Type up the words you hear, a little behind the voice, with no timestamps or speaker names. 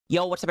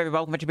Yo, what's up everybody?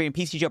 Welcome to the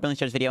PTCGO Brilliant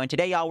Stars video, and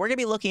today, y'all, we're going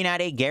to be looking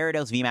at a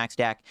Gyarados VMAX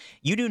deck.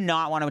 You do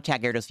not want to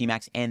attack Gyarados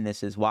VMAX, and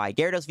this is why.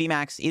 Gyarados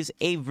VMAX is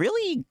a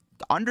really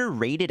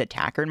underrated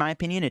attacker, in my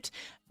opinion. It's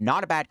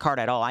not a bad card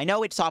at all. I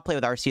know it's saw play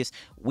with Arceus.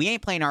 We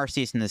ain't playing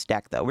Arceus in this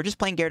deck, though. We're just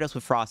playing Gyarados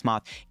with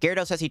Frosmoth.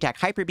 Gyarados has the attack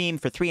Hyper Beam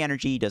for 3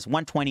 energy, does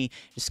 120,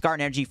 discard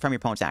energy from your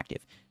opponent's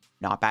active.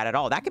 Not bad at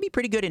all. That could be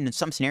pretty good in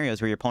some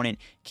scenarios where your opponent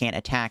can't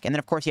attack. And then,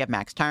 of course, you have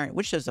Max Tyrant,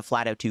 which does a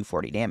flat-out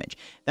 240 damage.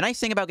 The nice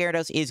thing about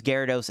Gyarados is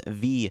Gyarados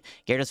V.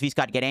 Gyarados V's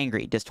got Get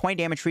Angry. Does 20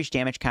 damage for each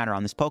damage counter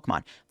on this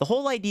Pokemon. The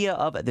whole idea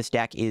of this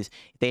deck is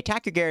if they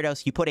attack your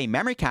Gyarados, you put a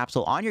Memory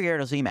Capsule on your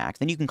Gyarados VMAX,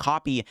 then you can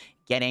copy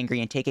Get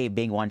Angry and take a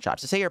big one-shot.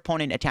 So say your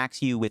opponent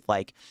attacks you with,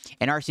 like,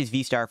 an Arceus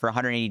V-Star for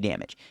 180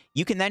 damage.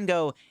 You can then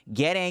go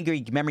Get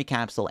Angry Memory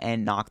Capsule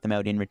and knock them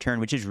out in return,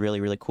 which is really,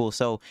 really cool.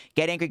 So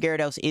Get Angry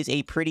Gyarados is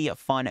a pretty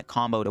fun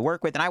combo to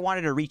work with, and I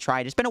wanted to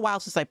retry it. It's been a while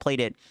since I played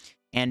it,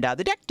 and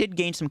the deck did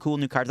gain some cool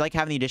new cards. I like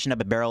having the addition of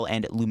Bibarel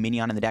and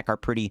Lumineon in the deck are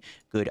pretty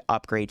good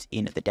upgrades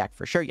in the deck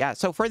for sure. Yeah,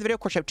 so for the video, of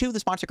course, show 2, the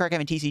sponsor Card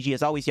Cavern TCG.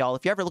 As always, y'all,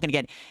 if you're ever looking to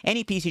get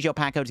any PCGO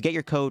pack codes, get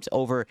your codes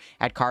over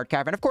at Card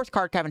Cavern. Of course,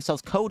 Card Cavern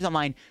sells codes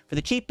online for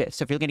the cheapest.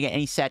 So if you're looking to get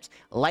any sets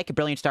like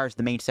Brilliant Stars,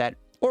 the main set,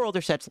 or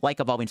older sets like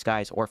Evolving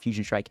Skies or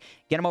Fusion Strike,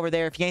 get them over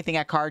there. If you get anything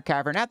at Card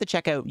Cavern, at the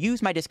checkout,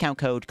 use my discount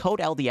code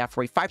LDF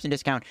for a 5%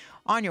 discount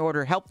on your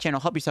order. Help the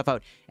channel, help yourself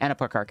out, and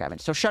support Card Cavern.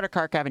 So Shutter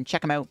Card Cavern,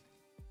 check them out,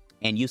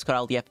 and use code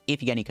LDF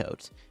if you get any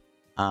codes.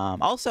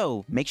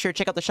 Also, make sure to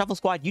check out the Shuffle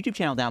Squad YouTube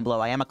channel down below.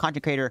 I am a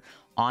content creator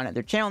on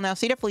their channel now,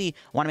 so you definitely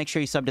want to make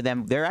sure you sub to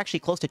them. They're actually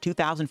close to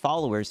 2,000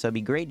 followers, so it'd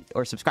be great,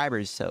 or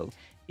subscribers, so it'd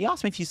be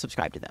awesome if you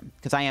subscribe to them,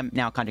 because I am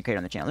now a content creator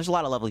on the channel. There's a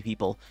lot of lovely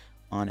people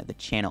on the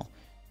channel.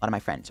 A lot of my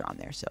friends are on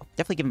there, so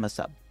definitely give them a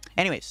sub.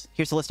 Anyways,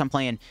 here's the list I'm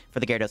playing for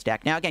the Gyarados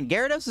deck. Now, again,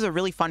 Gyarados is a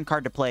really fun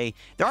card to play.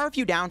 There are a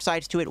few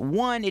downsides to it.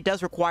 One, it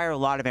does require a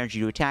lot of energy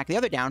to attack. The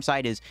other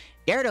downside is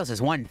Gyarados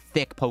is one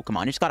thick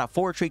Pokemon. It's got a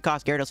 4 retreat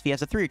cost. Gyarados V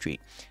has a 3 retreat.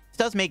 This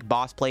does make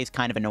boss plays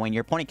kind of annoying.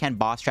 Your opponent can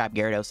boss trap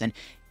Gyarados, and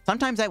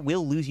sometimes that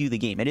will lose you the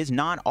game. It is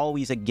not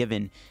always a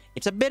given.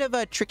 It's a bit of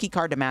a tricky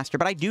card to master,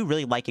 but I do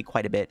really like it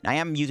quite a bit. I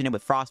am using it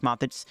with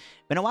Frosmoth. It's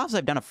been a while since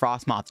I've done a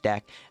Frosmoth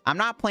deck. I'm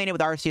not playing it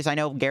with Arceus. I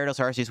know Gyarados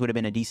Arceus would have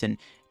been a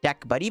decent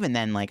deck, but even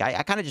then, like,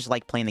 I kind of just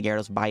like playing the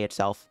Gyarados by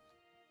itself.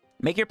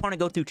 Make your opponent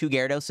go through 2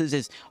 Gyaradoses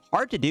is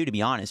hard to do, to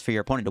be honest, for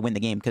your opponent to win the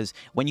game, because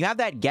when you have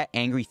that Get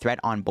Angry threat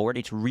on board,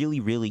 it's really,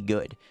 really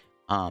good.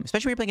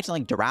 Especially when you're playing against,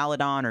 like,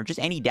 Duraludon or just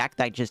any deck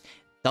that just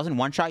doesn't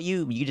one-shot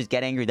you. You just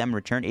Get Angry, them in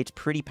return. It's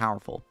pretty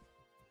powerful.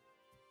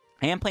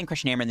 I am playing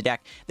Crushing Hammer in the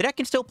deck. The deck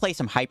can still play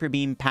some Hyper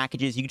Beam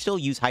packages. You can still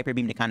use Hyper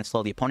Beam to kind of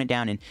slow the opponent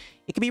down, and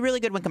it can be really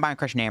good when combined with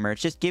Crushing Hammer.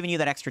 It's just giving you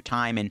that extra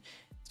time and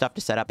stuff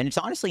to set up, and it's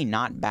honestly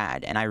not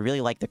bad, and I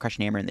really like the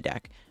Crushing Hammer in the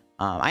deck.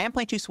 I am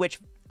playing 2 Switch.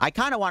 I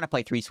kind of want to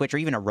play 3 Switch or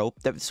even a Rope.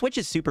 The Switch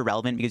is super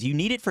relevant because you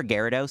need it for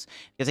Gyarados.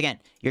 Because, again,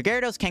 your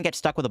Gyarados can get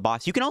stuck with a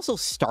boss. You can also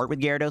start with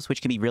Gyarados,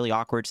 which can be really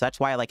awkward. So that's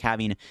why I like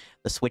having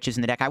the Switches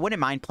in the deck. I wouldn't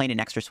mind playing an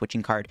extra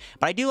switching card.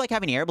 But I do like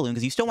having Air Balloon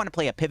because you still want to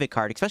play a pivot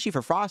card. Especially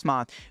for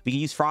Frosmoth. We can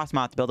use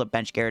Frosmoth to build up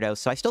bench Gyarados.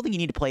 So I still think you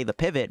need to play the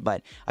pivot.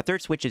 But a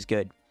 3rd Switch is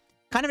good.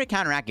 Kind of to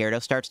counteract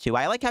Gyarados starts too.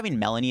 I like having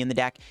Melony in the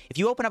deck. If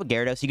you open up a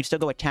Gyarados, you can still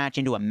go attach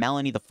into a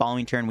Melony the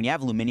following turn. When you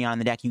have Lumineon in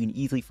the deck, you can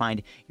easily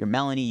find your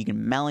Melony. You can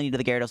Melony to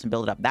the Gyarados and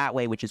build it up that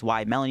way, which is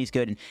why Melony's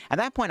good. And at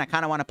that point, I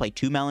kind of want to play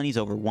 2 Melonies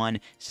over 1.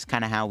 It's just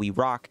kind of how we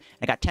rock.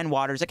 I got 10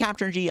 waters, a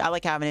Capture Energy. I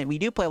like having it. We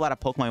do play a lot of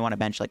Pokemon we want to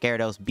bench, like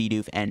Gyarados,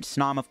 Bidoof, and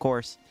Snom, of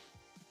course.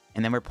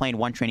 And then we're playing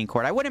 1 Training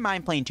Court. I wouldn't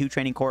mind playing 2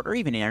 Training Court or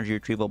even Energy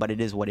Retrieval, but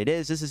it is what it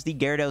is. This is the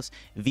Gyarados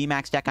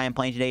VMAX deck I am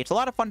playing today. It's a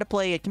lot of fun to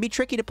play. It can be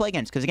tricky to play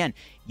against because, again,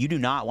 you do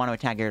not want to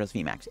attack Gyarados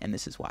VMAX, and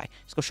this is why.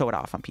 Let's go show it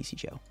off on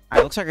PCGO. All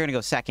right, looks like we're going to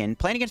go second.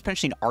 Playing against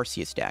potentially an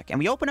Arceus deck. And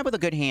we open up with a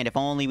good hand. If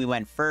only we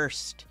went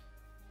first.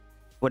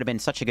 Would have been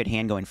such a good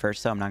hand going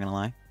first, so I'm not going to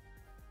lie.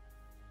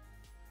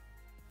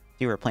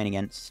 See who we're playing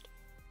against.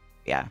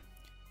 Yeah.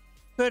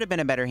 Could have been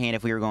a better hand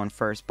if we were going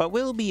first, but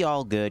we'll be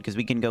all good because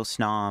we can go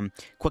Snom,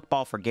 Quick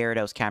Ball for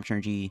Gyarados, Capture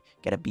Energy,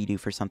 get a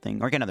Bidoof or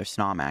something, or get another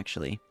Snom,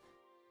 actually.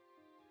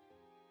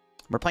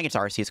 We're playing against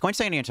Arceus. Going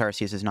second against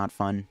Arceus is not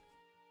fun.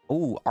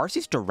 Ooh,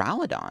 Arceus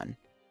Duraludon.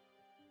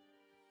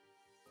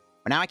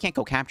 But now I can't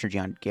go Capture Energy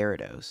on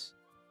Gyarados.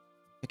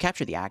 I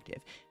capture the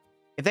active.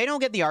 If they don't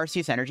get the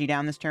Arceus energy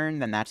down this turn,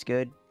 then that's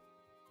good.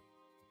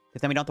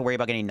 Because then we don't have to worry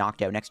about getting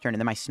knocked out next turn,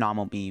 and then my Snom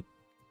won't be...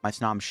 My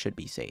Snom should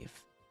be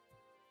safe.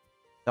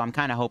 So I'm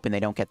kind of hoping they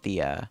don't get the,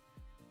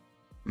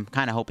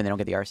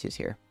 Arceus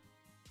here.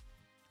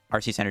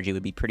 Arceus energy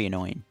would be pretty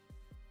annoying.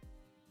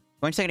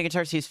 Going second against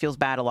Arceus feels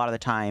bad a lot of the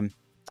time.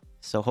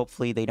 So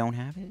hopefully they don't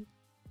have it.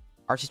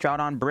 Arceus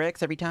Duraludon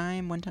bricks every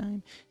time, one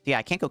time. So yeah,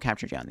 I can't go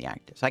Capture Energy on the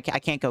active. So I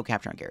can't go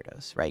Capture on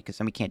Gyarados, right? Because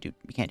then we can't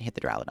hit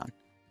the Duraludon.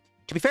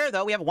 To be fair,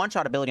 though, we have a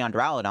one-shot ability on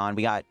Duraludon.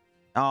 We got...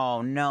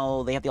 Oh,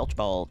 no. They have the Ultra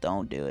Ball.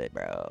 Don't do it,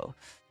 bro.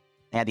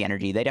 They have the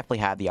energy. They definitely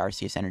have the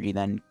Arceus energy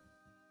then.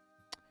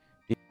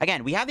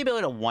 Again, we have the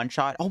ability to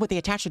one-shot. Oh, but they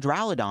attached to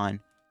Duraludon.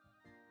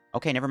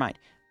 Okay, never mind.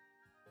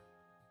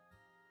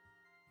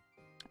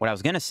 What I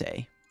was going to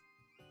say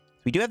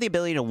We do have the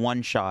ability to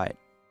one-shot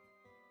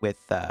with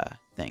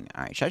thing.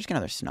 All right, should I just get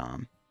another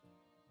Snom?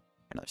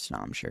 Another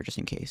Snom, sure, just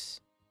in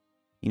case.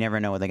 You never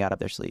know what they got up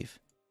their sleeve.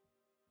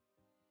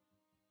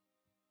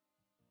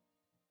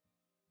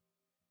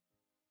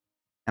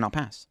 And I'll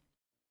pass.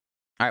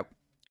 All right,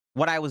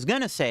 what I was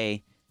gonna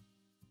say,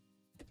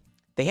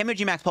 they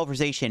hit Max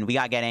Pulverization, we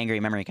got Get Angry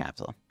Memory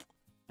Capsule.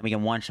 And we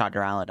can one-shot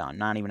Duraludon,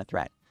 not even a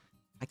threat.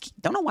 I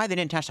don't know why they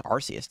didn't attach to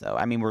Arceus, though.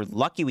 I mean, we're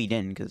lucky we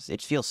didn't, because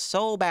it feels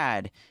so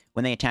bad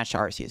when they attach to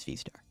Arceus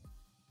V-Star.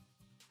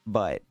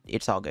 But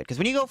it's all good. Because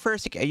when you go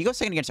first, you go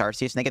second against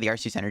Arceus, and they get the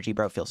Arceus energy,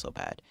 bro, it feels so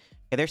bad.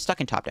 Okay, they're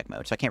stuck in top deck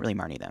mode, so I can't really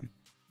Marnie them.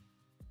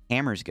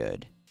 Hammer's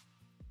good.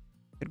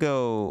 Could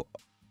go...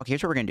 Okay,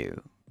 here's what we're going to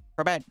do.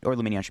 Crobat or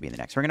Lumineon should be in the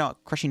next. We're going to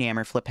Crushing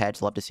Hammer, flip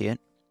heads, love to see it.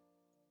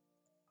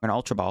 We're going to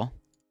Ultra Ball.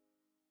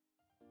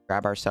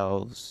 Grab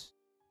ourselves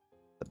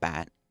the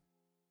bat.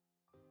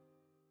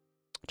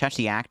 Attach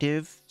the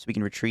active so we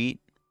can retreat.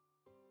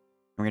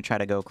 We're going to try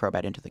to go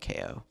Crobat into the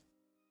KO.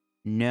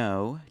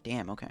 No.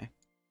 Damn, okay.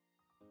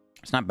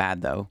 It's not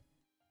bad, though.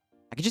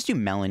 I could just do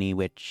Melony,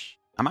 which...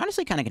 I'm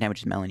honestly kind of content with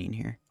just Melony in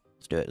here.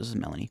 Let's do it. This is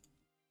Melony.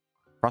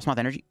 Frosmoth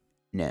Energy?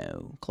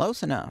 No.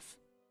 Close enough.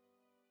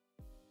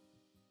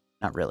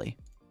 Not really.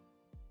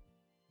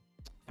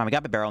 Fine, we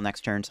got Bibarel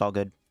next turn. It's all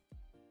good.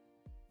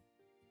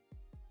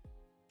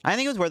 I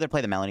think it was worth it to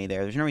play the Melony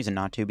there. There's no reason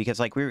not to, because,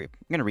 like, we're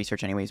going to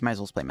research anyways. Might as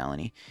well just play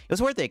Melony. It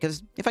was worth it,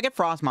 because if I get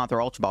Frosmoth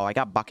or Ultra Ball, I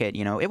got Bucket,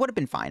 you know, it would have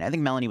been fine. I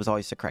think Melony was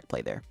always the correct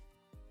play there.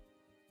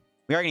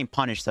 We are getting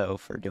punished, though,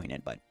 for doing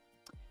it, but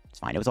it's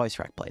fine. It was always the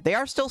correct play. They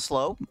are still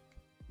slow,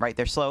 right?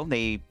 They're slow.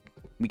 We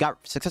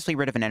got successfully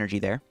rid of an energy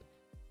there.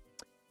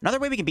 Another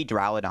way we can beat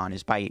Duraludon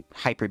is by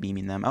Hyper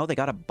Beaming them. Oh, they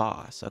got a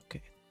boss.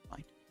 Okay,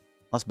 fine.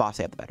 Less boss,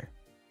 they have the better.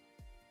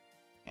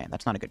 And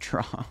that's not a good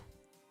draw.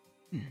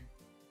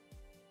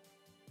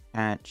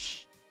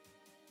 Patch.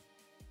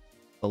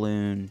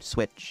 Balloon.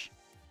 Switch.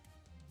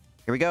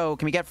 Here we go.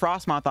 Can we get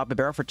Frosmoth off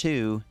Bibarel for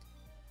 2?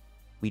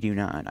 We do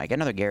not. I get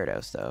another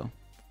Gyarados, though.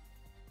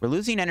 We're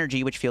losing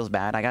energy, which feels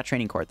bad. I got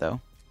Training Court, though.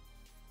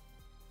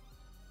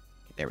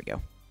 Okay, there we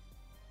go.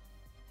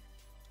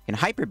 Can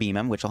Hyper Beam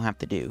him, which I'll have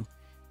to do.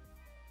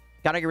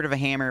 Gotta get rid of a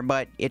hammer,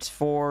 but it's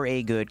for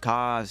a good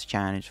cause,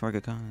 Chan. It's for a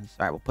good cause.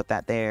 All right, we'll put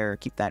that there.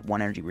 Keep that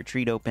one energy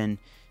retreat open. And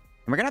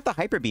we're going to have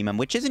to Hyper Beam them,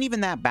 which isn't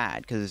even that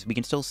bad, because we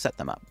can still set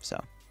them up.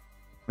 So,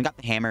 we got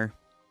the hammer.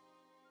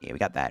 Yeah, we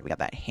got that. We got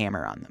that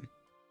hammer on them.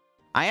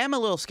 I am a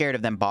little scared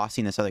of them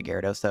bossing this other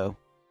Gyarados, though.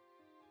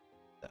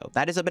 So,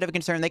 that is a bit of a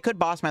concern. They could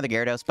boss my other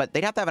Gyarados, but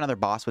they'd have to have another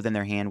boss within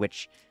their hand,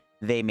 which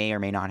they may or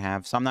may not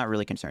have. So, I'm not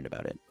really concerned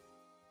about it.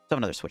 Still have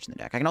another switch in the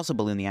deck. I can also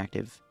Balloon the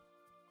active.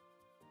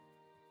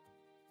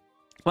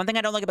 One thing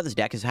I don't like about this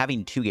deck is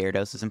having 2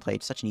 Gyarados in play.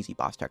 It's such an easy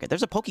boss target.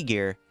 There's a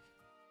Pokegear.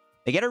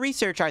 They get a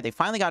research. All right, they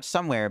finally got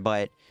somewhere,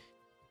 but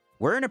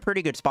we're in a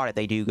pretty good spot if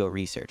they do go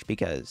research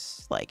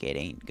because, like, it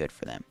ain't good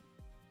for them.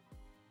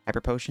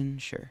 Hyper Potion?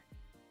 Sure.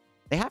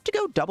 They have to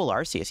go double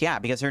Arceus. Yeah,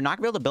 because they're not going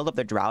to be able to build up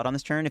their Drought on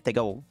this turn if they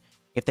go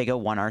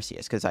 1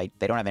 Arceus because they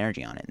don't have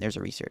energy on it. There's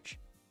a research.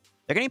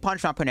 They're getting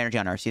punished for not putting energy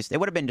on Arceus. It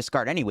would have been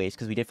discard anyways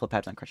because we did flip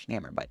heads on Crushing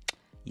Hammer, but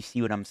you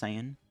see what I'm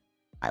saying?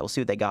 All right, we'll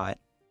see what they got.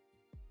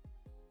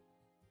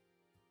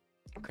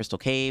 Crystal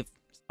Cave.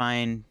 It's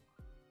fine.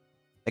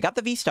 They got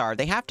the V-Star.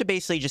 They have to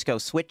basically just go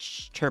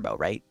switch Turbo,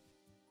 right?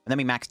 And then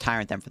we max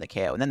Tyrant them for the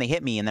KO. And then they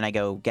hit me, and then I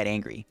go Get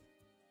Angry.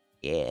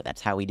 Yeah,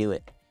 that's how we do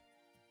it.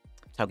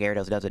 That's how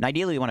Gyarados does it. And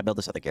ideally, we want to build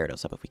this other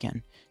Gyarados up if we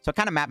can. So I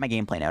kind of map my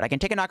game plan out. I can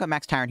take a knockout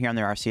max Tyrant here on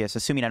their Arceus,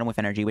 assuming I don't whiff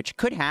energy, which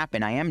could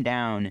happen. I am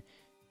down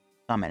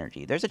some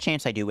energy. There's a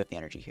chance I do whiff the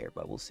energy here,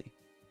 but we'll see.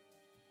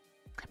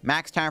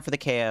 Max Tyrant for the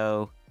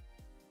KO.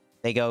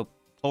 They go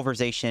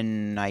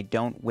Pulverization. I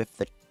don't whiff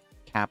the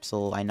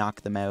capsule. I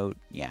knock them out.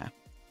 Yeah.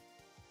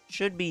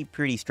 Should be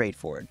pretty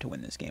straightforward to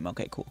win this game.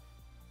 Okay, cool.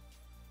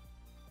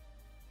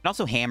 And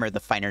also hammer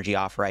the fight energy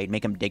off, right?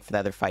 Make them dig for the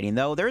other fighting.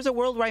 Though, there is a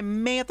world where I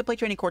may have to play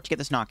Training Court to get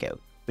this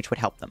knockout, which would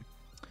help them.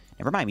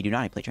 Never mind, we do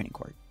not play Training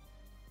Court.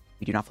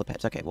 We do not flip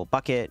heads. Okay, we'll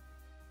Bucket.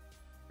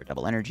 For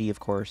double energy, of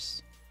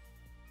course.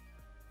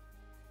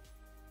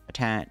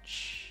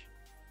 Attach.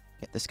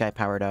 Get this guy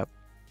powered up.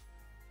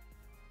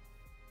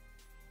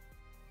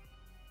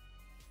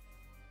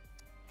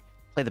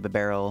 Play the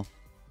Bibarel.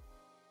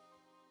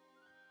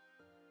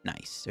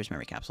 Nice. There's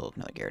Memory Capsule.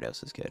 Another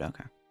Gyarados is good.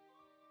 Okay.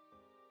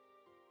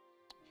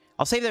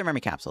 I'll save their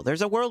Memory Capsule.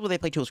 There's a world where they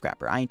play Tool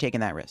Scrapper. I ain't taking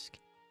that risk.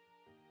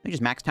 We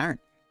just max Tyrant.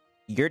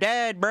 You're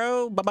dead,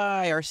 bro.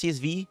 Bye-bye. Arceus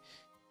V.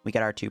 We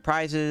got our 2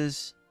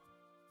 prizes.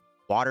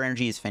 Water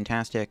energy is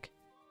fantastic.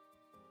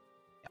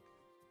 Yep.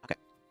 Okay.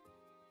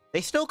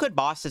 They still could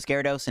boss this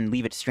Gyarados and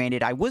leave it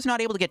stranded. I was not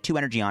able to get 2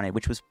 energy on it,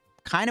 which was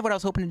kind of what I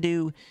was hoping to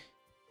do.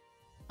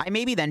 I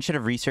maybe then should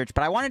have researched,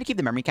 but I wanted to keep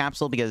the Memory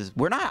Capsule because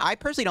I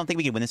personally don't think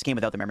we could win this game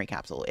without the Memory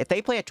Capsule. If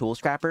they play a Tool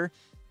Scrapper,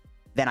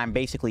 then I'm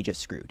basically just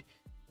screwed.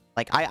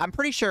 Like, I'm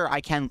pretty sure I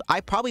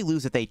probably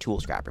lose if they Tool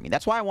Scrapper me.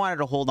 That's why I wanted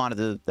to hold on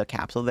to the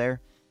capsule there.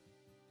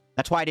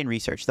 That's why I didn't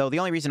research. Though the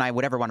only reason I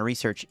would ever want to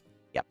research...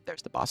 Yep,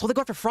 there's the boss. Oh, they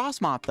go after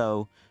Frosmoth,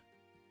 though.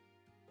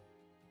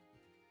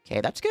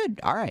 Okay, that's good.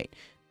 All right.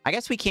 I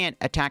guess we can't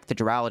attack the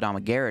Duraludon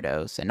with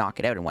Gyarados and knock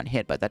it out in one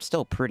hit, but that's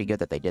still pretty good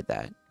that they did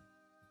that.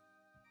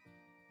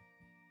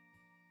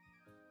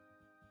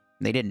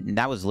 They didn't.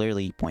 That was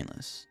literally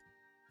pointless.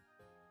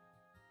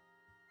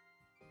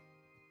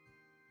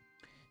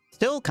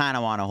 Still kind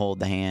of want to hold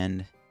the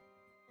hand.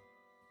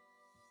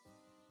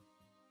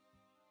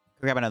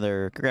 Could grab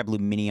another... Could grab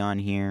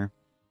Lumineon here.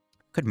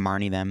 Could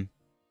Marnie them.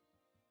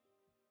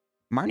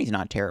 Marnie's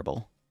not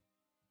terrible.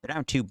 They're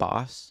down 2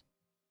 boss.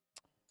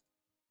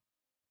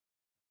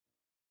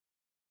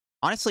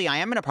 Honestly, I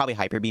am going to probably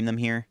Hyper Beam them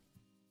here.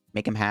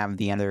 Make them have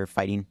the other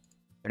fighting.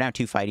 They're down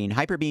 2 fighting.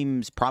 Hyper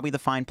Beam's probably the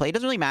fine play. It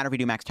doesn't really matter if we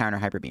do Max Town or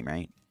Hyper Beam,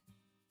 right?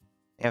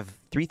 They have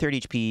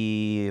 330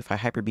 HP. If I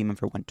Hyper Beam them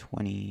for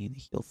 120, they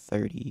heal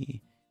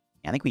 30.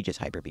 Yeah, I think we just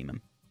Hyper Beam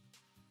them.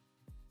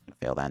 I'm gonna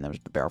fail that, and there was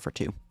the barrel for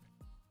 2.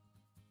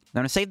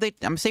 I'm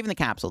saving the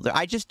capsule.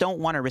 I just don't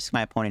want to risk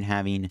my opponent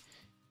having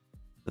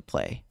the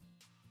play.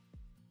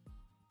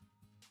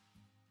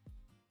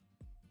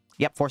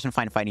 Yep, force him to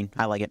find fighting.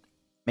 I like it.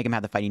 Make him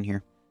have the fighting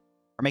here.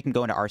 Or make him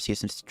go into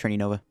Arceus and Trinity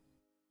Nova. And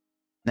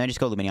then just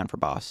go Lumineon for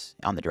boss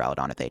on the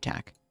Duraludon if they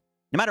attack.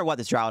 No matter what,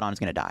 this Duraludon is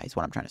going to die, is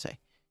what I'm trying to say.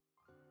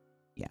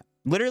 Yeah.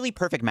 Literally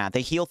perfect math.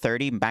 They heal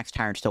 30, Max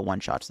Tyrant still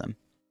one-shots them.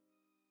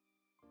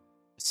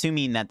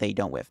 Assuming that they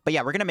don't whiff. But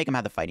yeah, we're going to make them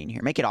have the fighting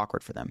here. Make it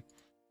awkward for them.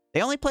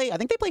 They only play... I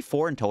think they play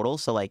 4 in total,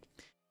 so, like,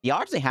 the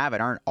odds they have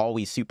it aren't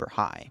always super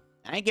high.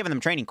 I ain't giving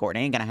them Training Court. It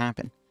ain't going to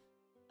happen.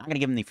 I'm not going to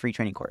give them the free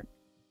Training Court.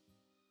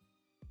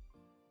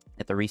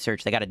 Get the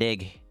research. They got to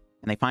dig.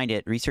 And they find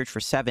it. Research for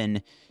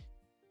 7.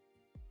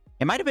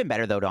 It might have been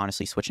better, though, to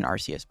honestly switch an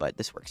Arceus, but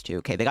this works, too.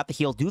 Okay, they got the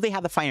heal. Do they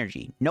have the Fire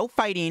Energy? No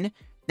fighting.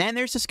 And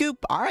there's the scoop.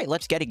 All right,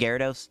 let's get it,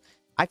 Gyarados.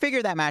 I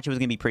figured that match was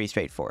going to be pretty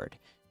straightforward.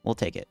 We'll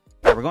take it.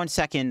 Yeah, we're going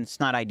second. It's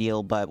not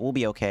ideal, but we'll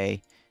be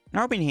okay. And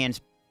our opening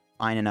hand's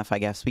fine enough, I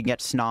guess. We can get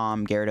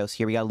Snom, Gyarados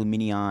here. We got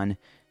Lumineon.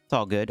 It's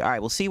all good. All right,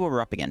 we'll see what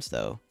we're up against,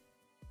 though.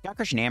 Got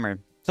Crushing Hammer.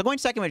 So going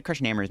second with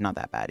Crushing Hammer is not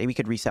that bad. We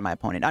could reset my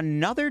opponent.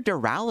 Another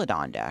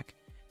Duraludon deck.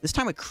 This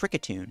time with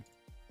Kricketune.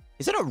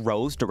 Is it a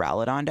Rose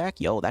Duraludon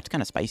deck? Yo, that's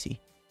kind of spicy.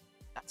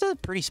 That's a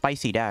pretty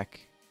spicy deck.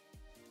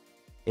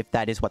 If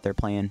that is what they're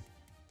playing.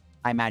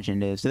 I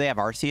imagine it is. Do they have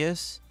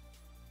Arceus?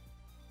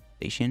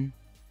 Station?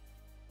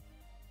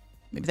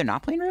 Maybe they're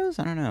not playing Rose?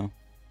 I don't know.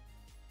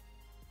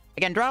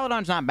 Again,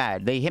 Duraludon's not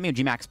bad. They hit me with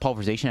G-Max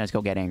Pulverization and I just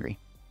go get angry.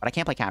 But I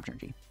can't play Capture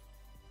Energy.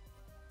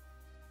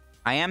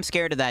 I am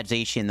scared of that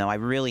Zacian, though. I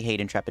really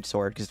hate Intrepid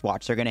Sword, because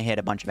watch, they're going to hit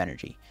a bunch of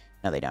energy.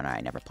 No, they don't. I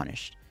never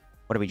punished.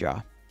 What do we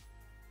draw?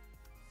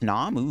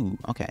 Snom? Ooh,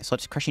 okay. So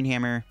let's Crushing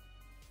Hammer.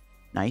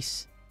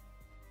 Nice.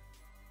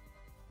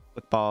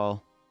 Quick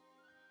Ball.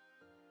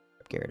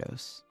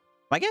 Gyarados.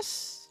 Well, I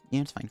guess...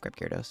 Yeah, it's fine. Grab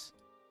Gyarados.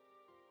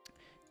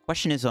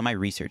 Question is, am I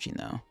researching,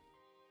 though?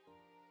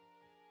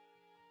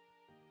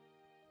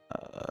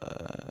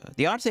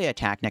 The odds they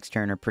attack next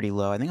turn are pretty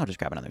low. I think I'll just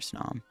grab another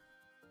Snom.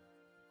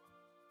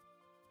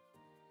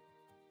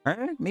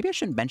 Or maybe I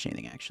shouldn't bench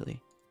anything,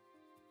 actually.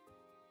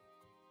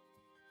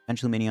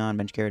 Bench Lumineon,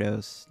 bench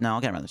Gyarados. No,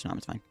 I'll get another Snom.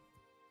 It's fine.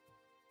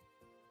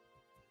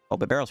 Oh,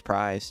 but Bibarel's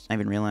prized. I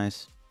didn't even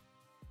realize.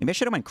 Maybe I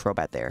should have went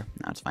Crobat there.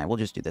 No, it's fine. We'll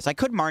just do this. I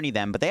could Marnie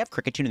them, but they have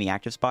Kricketune in the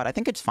active spot. I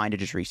think it's fine to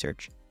just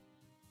research.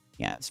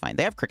 Yeah, it's fine.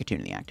 They have Kricketune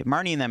in the active.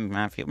 Marnie and them,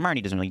 I feel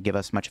Marnie doesn't really give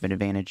us much of an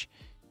advantage.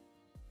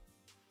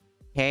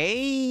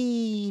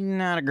 Hey,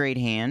 not a great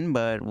hand,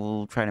 but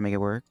we'll try to make it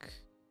work.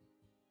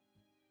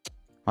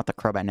 Want the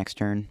Crobat next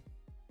turn.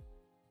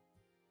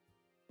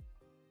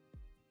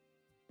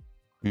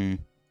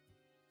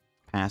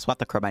 Pass. What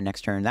the Crobat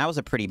next turn. That was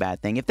a pretty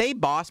bad thing. If they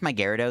boss my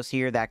Gyarados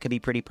here, that could be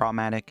pretty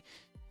problematic.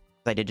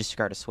 I did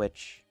discard a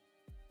switch.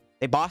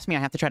 They boss me, I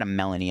have to try to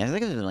Melony. I think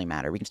it doesn't really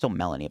matter. We can still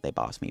Melony if they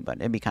boss me, but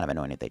it'd be kind of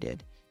annoying if they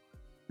did.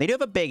 They do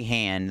have a big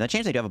hand. The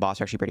chance they do have a boss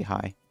are actually pretty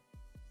high.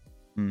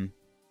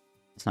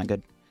 It's not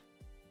good.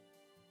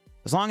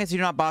 As long as you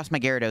do not boss my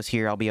Gyarados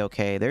here, I'll be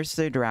okay. There's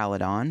the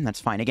Duraludon.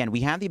 That's fine. Again,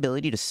 we have the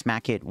ability to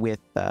smack it with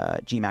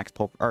G-Max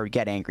Pulp or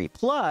Get Angry.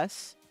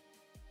 Plus,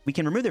 we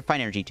can remove their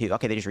Fight Energy too.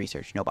 Okay, they just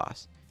researched. No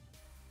boss.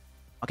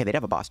 Okay, they'd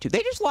have a boss too.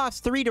 They just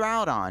lost 3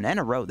 Duraludon in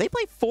a row. They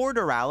play 4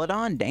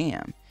 Duraludon? Damn.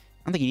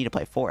 I don't think you need to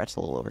play 4. That's a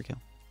little overkill.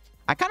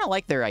 I kind of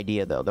like their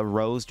idea, though. The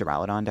Rose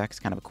Duraludon deck is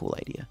kind of a cool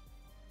idea.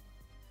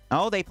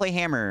 Oh, they play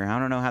Hammer. I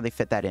don't know how they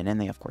fit that in. And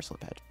they, of course,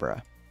 Lip Head.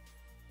 Bruh.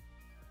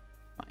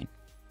 Fine.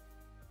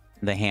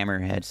 The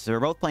Hammerheads. So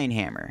we're both playing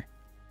Hammer.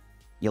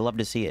 You'll love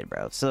to see it,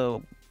 bro.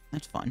 So,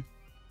 that's fun.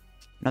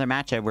 Another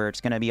matchup where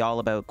it's going to be all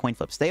about coin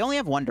flips. They only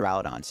have 1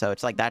 Duraludon, so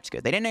it's like, that's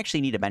good. They didn't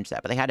actually need to bench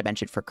that, but they had to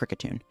bench it for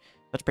Kricketune.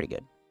 That's pretty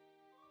good.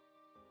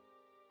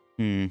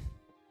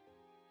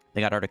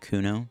 They got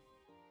Articuno.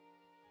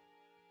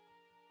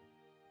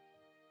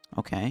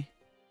 Okay.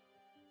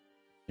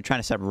 They're trying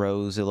to set up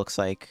Rose, it looks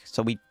like.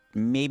 So we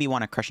maybe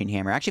want a Crushing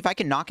Hammer. Actually, if I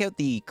can knock out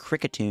the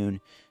Kricketune...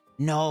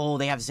 No,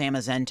 they have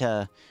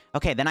Zamazenta.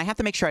 Okay, then I have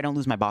to make sure I don't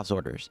lose my boss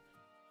orders.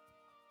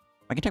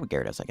 I can take with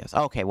Gyarados, I guess.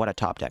 Okay, what a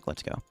top deck.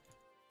 Let's go.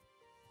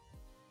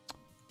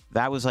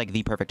 That was like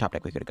the perfect top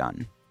deck we could have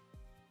gotten.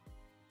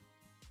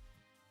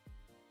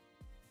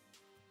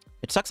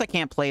 It sucks I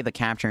can't play the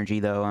Capture Energy,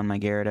 though, on my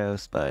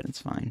Gyarados, but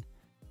it's fine.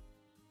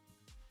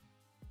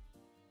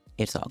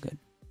 It's all good.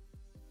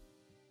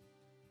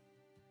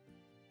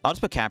 I'll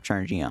just put Capture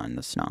Energy on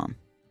the Snom.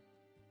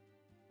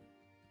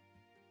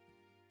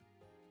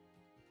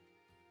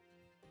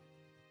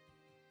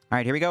 All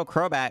right, here we go.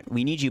 Crobat,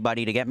 we need you,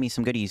 buddy, to get me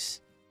some goodies.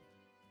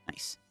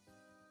 Nice.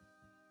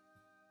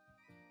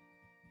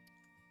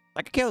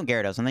 I could kill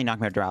Gyarados, and they knock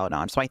me out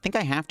Duraludon, so I think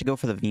I have to go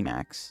for the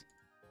VMAX.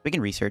 We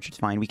can research, it's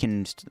fine. We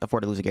can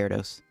afford to lose a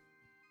Gyarados.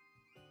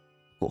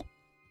 Cool.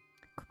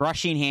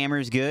 Crushing Hammer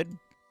is good.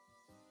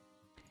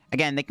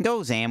 Again, they can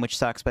go Zam, which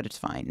sucks, but it's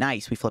fine.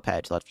 Nice, we flip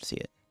heads. Love to see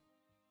it.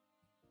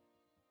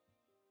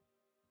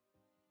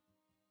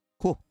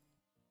 Cool.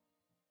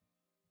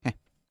 Okay.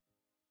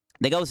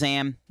 They go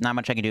Zam. Not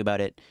much I can do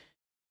about it.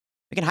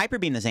 We can Hyper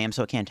Beam the Zam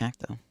so it can't attack,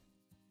 though.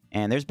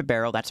 And there's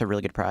Bibarel. That's a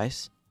really good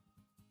prize.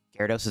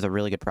 Gyarados is a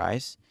really good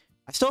prize.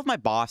 I still have my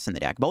boss in the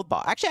deck. Both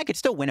boss. Actually, I could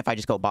still win if I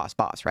just go boss,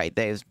 right?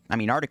 I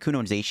mean, Articuno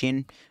and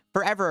Zacian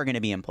forever are going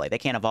to be in play. They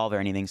can't evolve or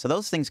anything, so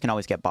those things can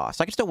always get boss.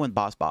 So I can still win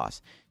boss.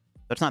 So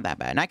it's not that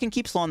bad. And I can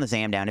keep slowing the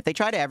Zam down. If they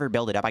try to ever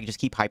build it up, I can just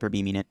keep Hyper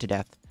Beaming it to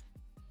death.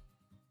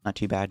 Not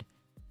too bad.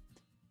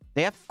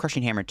 They have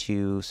Crushing Hammer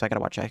too, so I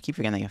gotta watch out. I keep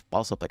forgetting they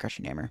also play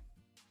Crushing Hammer.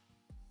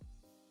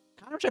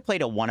 I wish I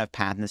played a 1-of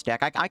Path in this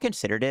deck. I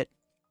considered it.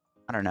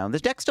 I don't know.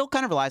 This deck still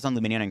kind of relies on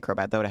Lumineon and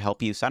Crobat, though, to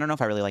help you. So I don't know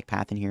if I really like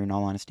Path in here, in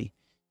all honesty.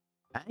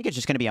 I think it's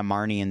just going to be a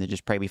Marnie and then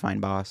just pray we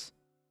find boss.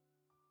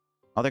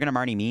 Oh, they're going to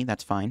Marnie me.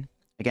 That's fine.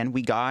 Again,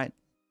 we got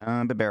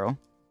Bibarel.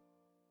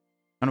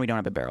 Oh, no, we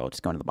don't have Bibarel. It's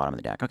going to the bottom of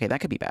the deck. Okay,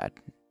 that could be bad.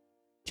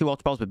 2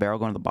 Ultra Balls, Bibarel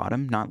going to the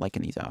bottom. Not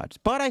liking these odds.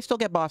 But I still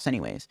get boss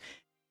anyways.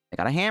 I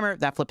got a hammer.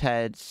 That flip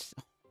heads.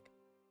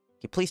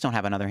 Okay, please don't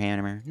have another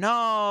hammer.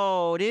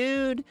 No,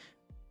 dude.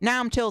 Now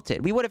I'm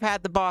tilted. We would have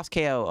had the boss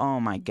KO. Oh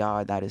my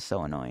god, that is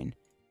so annoying.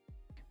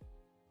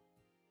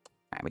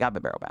 Alright, we got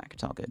Bibarel back.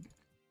 It's all good.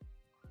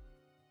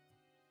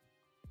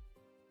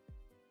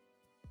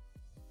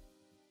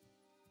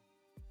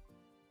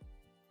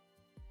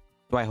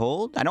 Do I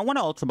hold? I don't want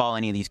to Ultra Ball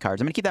any of these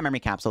cards. I'm going to keep that Memory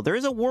Capsule. There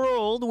is a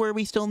world where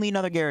we still need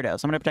another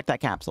Gyarados. I'm going to protect that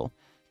capsule.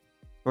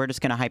 We're just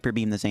going to Hyper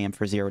Beam the Zam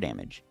for 0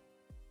 damage.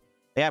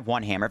 They have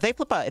 1 hammer.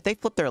 If they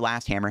flip their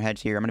last hammerheads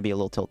here, I'm going to be a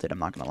little tilted. I'm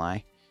not going to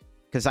lie.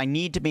 Because I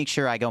need to make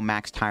sure I go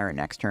Max Tyrant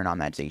next turn on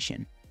that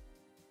Zacian.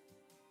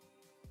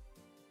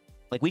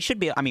 Like, we should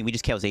be... I mean, we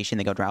just kill Zacian,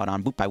 they go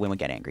Duraludon, boop, I win, we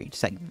get angry.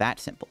 Just like that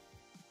simple.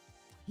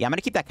 Yeah, I'm going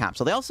to keep that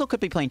capsule. They also could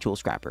be playing Tool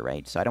Scrapper,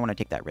 right? So I don't want to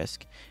take that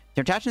risk. If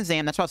they're attaching the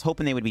Zam, that's what I was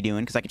hoping they would be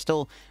doing, because I can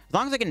still... As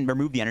long as I can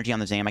remove the energy on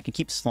the Zam, I can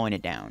keep slowing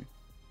it down.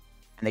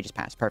 And they just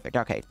pass. Perfect.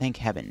 Okay, thank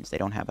heavens they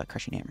don't have a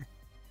Crushing Hammer.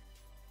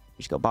 We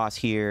just go boss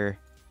here.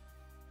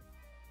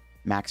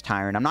 Max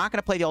Tyrant. I'm not going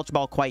to play the Ultra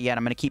Ball quite yet.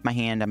 I'm going to keep my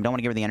hand. I don't want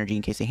to give her the energy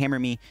in case they hammer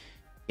me.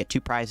 Get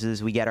 2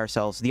 prizes. We get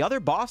ourselves the other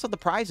boss of the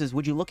prizes.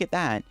 Would you look at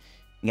that?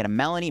 You get a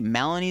Melony.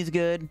 Melony's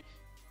good.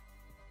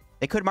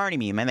 They could Marnie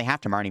me. Man, they have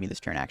to Marnie me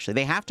this turn, actually.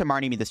 They have to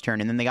Marnie me this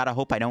turn, and then they got to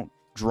hope I don't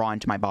draw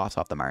into my boss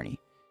off the Marnie.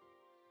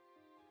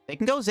 They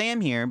can go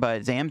Zam here,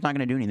 but Zam's not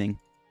going to do anything.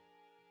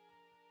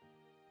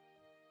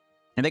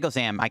 If they go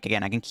Zam, I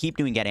can keep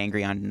doing Get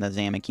Angry on the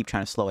Zam and keep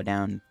trying to slow it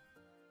down.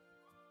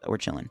 So we're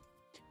chilling.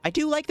 I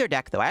do like their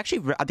deck, though.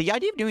 Actually, the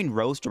idea of doing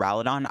Rose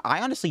Duraludon,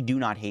 I honestly do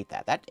not hate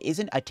that. That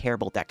isn't a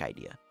terrible deck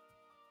idea.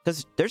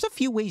 Because there's a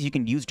few ways you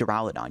can use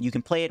Duraludon. You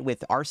can play it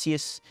with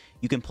Arceus.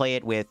 You can play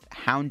it with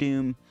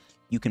Houndoom.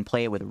 You can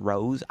play it with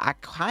Rose. I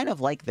kind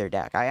of like their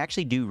deck. I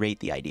actually do rate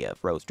the idea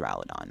of Rose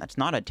Duraludon. That's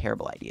not a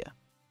terrible idea.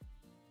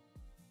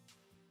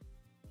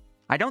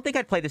 I don't think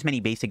I'd play this many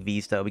basic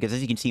Vs, though, because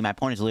as you can see, my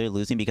opponent is literally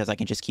losing because I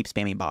can just keep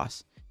spamming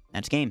boss.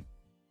 That's game.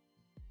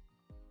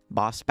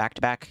 Boss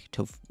back-to-back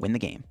to win the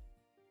game.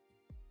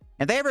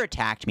 If they ever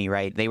attacked me,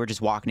 right, they were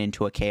just walking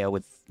into a KO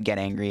with Get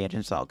Angry, and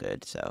it's all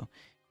good. So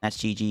that's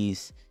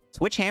GG's.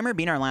 Switch Hammer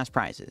being our last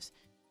prizes.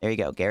 There you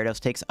go. Gyarados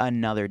takes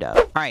another dub.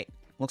 All right.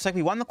 Looks like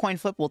we won the coin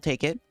flip. We'll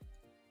take it.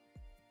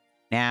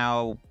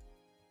 Now,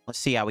 let's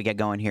see how we get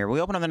going here. We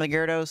open up another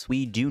Gyarados.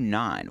 We do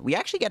not. We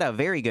actually get a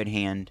very good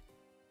hand.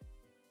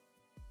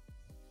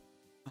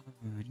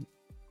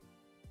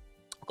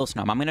 Go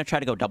Snom. I'm going to try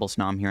to go double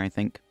Snom here, I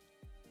think.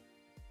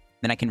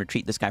 Then I can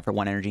retreat this guy for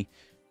 1 energy.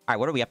 All right,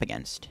 what are we up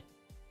against?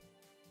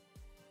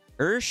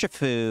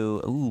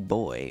 Urshifu. Ooh,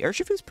 boy.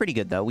 Urshifu's pretty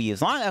good, though.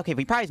 Okay, if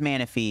we prize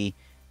Manaphy,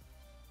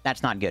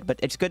 that's not good. But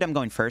it's good I'm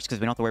going first, because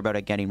we don't have to worry about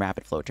it getting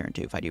Rapid Flow turn,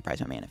 too, if I do prize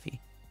my Manaphy.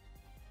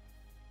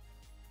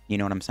 You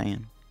know what I'm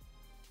saying?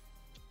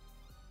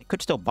 I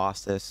could still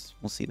boss this.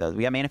 We'll see, though.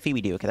 We got Manaphy,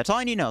 we do. Okay, that's all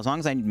I need to know. As long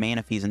as I need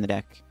Manaphy's in the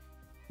deck,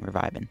 we're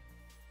vibing.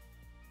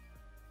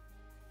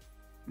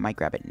 Might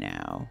grab it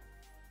now.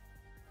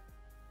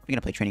 We're going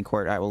to play Training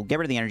Court. All right, we'll get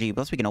rid of the energy,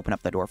 plus we can open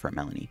up the door for a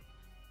Melony.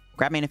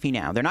 Grab Manaphy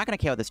now. They're not going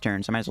to KO this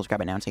turn, so I might as well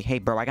grab it now and say, hey,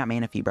 bro, I got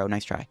Manaphy, bro.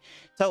 Nice try.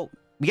 So,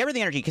 we get rid of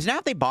the energy, because now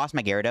if they boss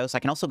my Gyarados, I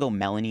can also go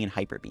Melony and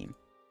Hyper Beam,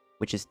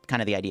 which is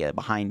kind of the idea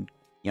behind,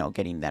 you know,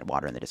 getting that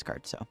water in the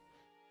discard, so.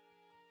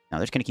 No,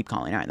 they're just going to keep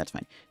calling. All right, that's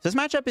fine. So this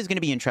matchup is going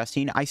to be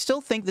interesting. I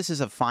still think this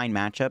is a fine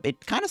matchup.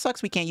 It kind of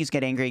sucks we can't use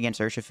Get Angry against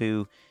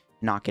Urshifu.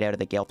 knock it out of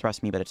the Gale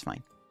Thrust me, but it's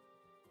fine.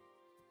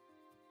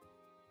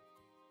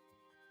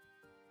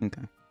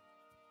 Okay.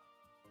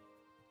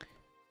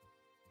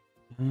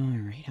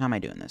 Alright, how am I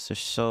doing this? There's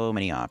so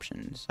many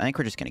options. I think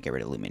we're just going to get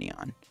rid of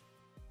Lumineon.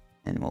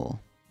 And we'll...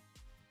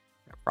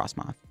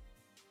 Frosmoth.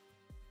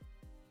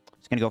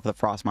 Just going to go for the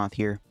Frosmoth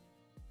here.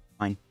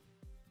 Fine.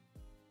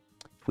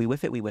 If we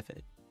whiff it, we whiff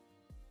it.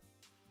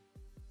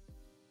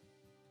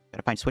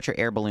 Gotta find Switcher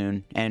Air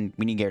Balloon. And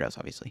we need Gyarados,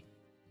 obviously.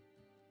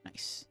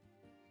 Nice.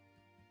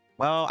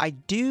 Well, I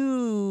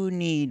do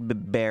need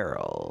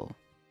Bibarel.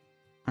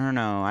 I don't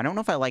know. I don't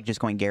know if I like just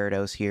going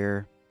Gyarados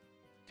here.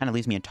 Kind of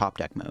leaves me in top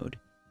deck mode.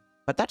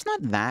 But that's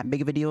not that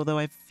big of a deal, though,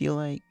 I feel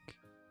like.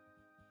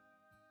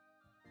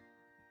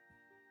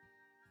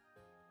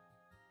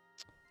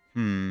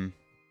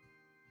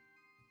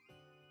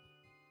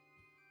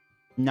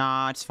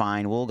 Nah, it's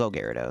fine. We'll go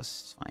Gyarados.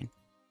 It's fine.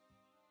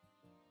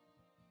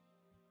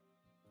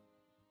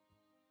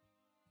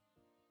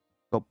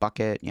 Go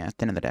Bucket. Yeah,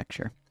 thin in the deck,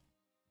 sure.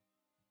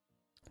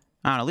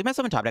 I don't know. Leave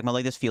myself in top deck mode.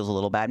 Like, this feels a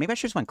little bad. Maybe I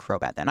should just went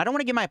Crobat then. I don't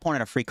want to give my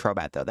opponent a free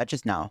Crobat, though. That's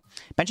just no.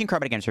 Benching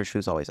Crobat against Urshifu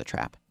is always a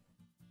trap.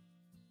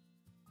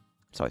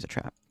 It's always a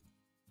trap.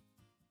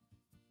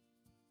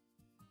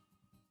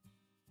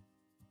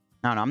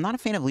 I don't know. I'm not a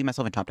fan of leave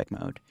myself in top deck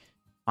mode.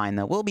 Fine,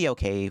 though. We'll be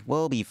okay.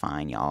 We'll be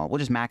fine, y'all. We'll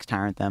just max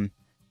Tyrant them.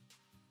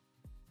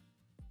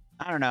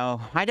 I don't know.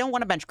 I don't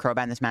want to bench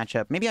Crobat in this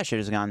matchup. Maybe I should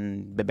have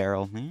gone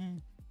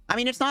Bibarel. I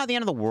mean, it's not the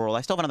end of the world.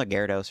 I still have another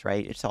Gyarados,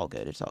 right? It's all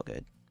good. It's all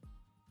good.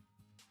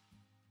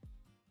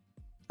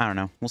 I don't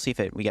know. We'll see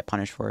if we get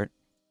punished for it.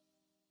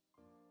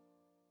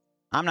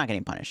 I'm not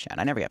getting punished, Chad.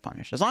 I never get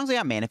punished. As long as I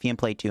got Manaphy in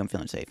play, too, I'm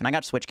feeling safe. And I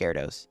got to switch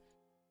Gyarados.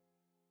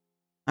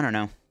 I don't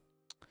know.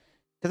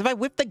 Because if I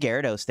whip the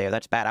Gyarados there,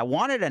 that's bad. I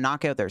wanted to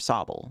knock out their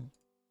Sobble.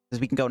 Because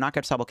we can go knock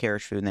out Sobble,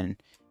 Urshifu, and then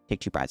take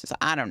 2 prizes.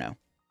 I don't know.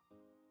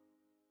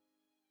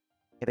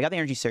 Okay, they got the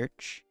Energy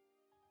Search.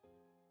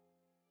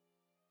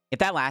 If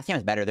that last game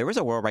was better, there was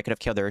a world where I could have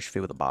killed the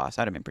Urshifu with a boss.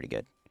 That would have been pretty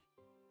good.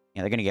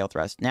 Yeah, they're going to Gale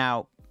Thrust.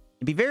 Now,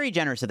 it'd be very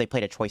generous if they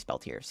played a Choice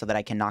Belt here, so that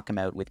I can knock them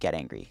out with Get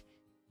Angry.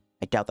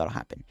 I doubt that'll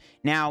happen.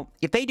 Now,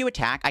 if they do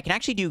attack, I can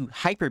actually do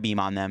Hyper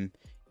Beam on them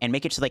and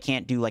make it so they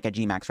can't do like a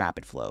G-Max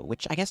Rapid Flow,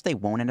 which I guess they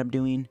won't end up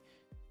doing.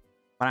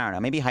 But I don't know.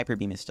 Maybe Hyper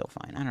Beam is still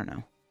fine. I don't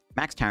know.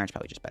 Max Tyrant's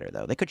probably just better,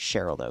 though. They could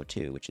Cheryl, though,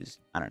 too, which is...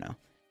 I don't know.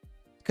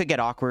 Could get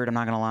awkward, I'm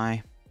not going to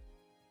lie.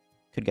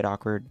 Could get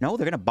awkward. No,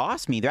 they're going to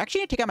boss me. They're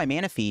actually going to take out my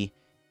Manaphy.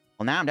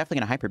 Well, now I'm definitely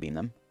going to Hyper Beam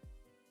them.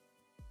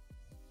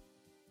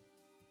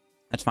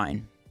 That's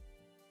fine.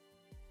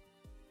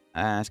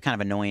 It's kind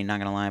of annoying, not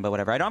going to lie, but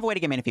whatever. I don't have a way to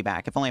get Manaphy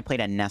back. If only I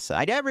played a Nessa.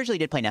 I originally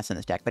did play Nessa in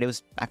this deck, but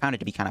I found it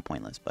to be kind of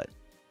pointless, but...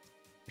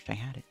 Wish I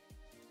had it.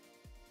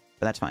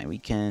 But that's fine. We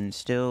can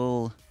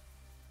still...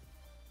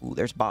 Ooh,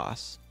 there's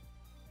boss.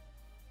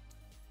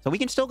 So we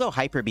can still go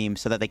Hyper Beam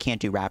so that they can't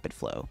do Rapid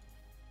Flow.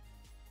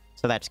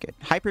 So that's good.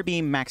 Hyper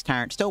Beam, Max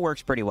Tyrant still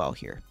works pretty well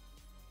here.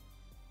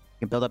 You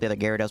can build up the other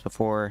Gyarados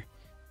before.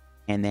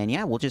 And then,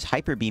 yeah, we'll just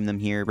Hyper Beam them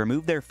here.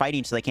 Remove their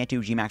fighting so they can't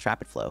do G-Max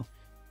Rapid Flow.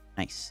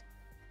 Nice.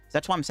 So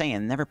that's what I'm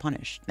saying. Never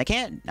punished. They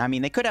can't... I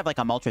mean, they could have, like,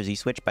 a Ultra Z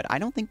switch, but I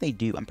don't think they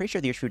do. I'm pretty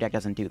sure the Urshifu deck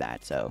doesn't do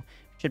that, so...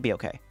 Should be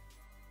okay.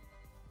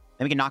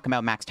 Then we can knock them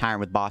out Max Tyrant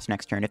with Boss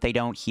next turn. If they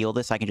don't heal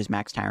this, I can just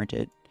Max Tyrant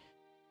it.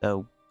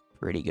 So,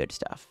 pretty good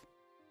stuff.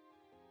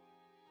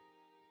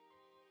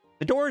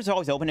 The door is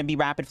always open to be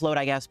Rapid Float,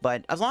 I guess,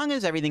 but as long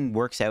as everything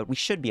works out, we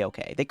should be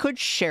okay. They could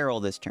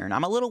Cheryl this turn.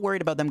 I'm a little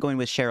worried about them going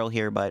with Cheryl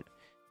here, but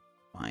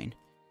fine.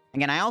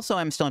 Again, I also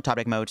am still in top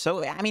deck mode,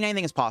 so, I mean,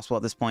 anything is possible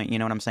at this point. You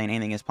know what I'm saying?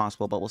 Anything is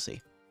possible, but we'll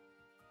see.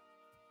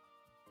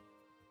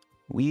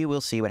 We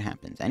will see what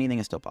happens. Anything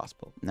is still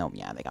possible. No,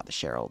 yeah, they got the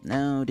Cheryl.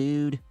 No,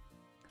 dude.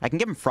 I can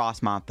give him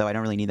Frosmoth, though. I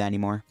don't really need that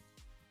anymore.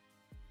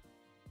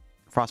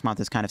 Frosmoth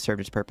has kind of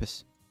served its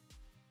purpose.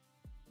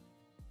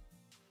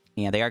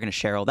 Yeah, they are going to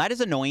Cheryl. That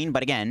is annoying,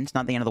 but again, it's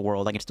not the end of the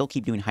world. I can still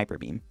keep doing Hyper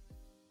Beam.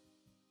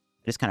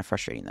 It is kind of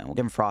frustrating, though. We'll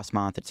give him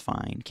Frosmoth. It's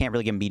fine. Can't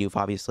really give him Bidoof,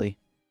 obviously.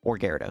 Or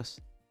Gyarados.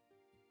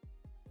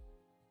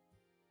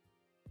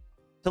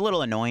 It's a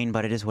little annoying,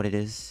 but it is what it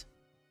is.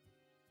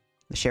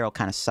 The Cheryl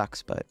kind of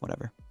sucks, but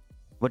whatever.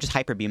 We'll just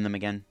Hyper Beam them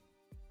again.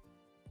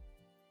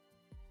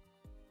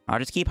 I'll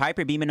just keep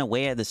Hyper Beaming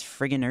away at this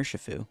friggin'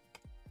 Urshifu.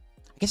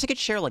 I guess I could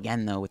Cheryl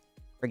again, though, with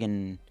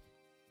friggin'...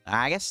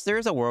 I guess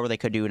there's a world where they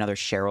could do another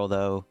Cheryl,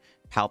 though.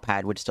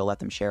 Palpad would still let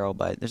them Cheryl,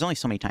 but there's only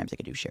so many times they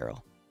could do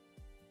Cheryl.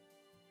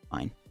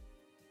 Fine.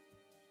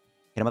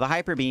 Hit him with a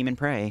Hyper Beam and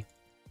pray.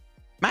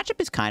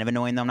 Matchup is kind of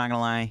annoying, though, I'm not gonna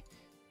lie.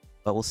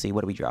 But we'll see.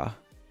 What do we draw?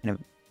 Gonna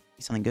be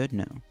something good?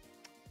 No.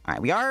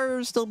 Alright, we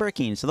are still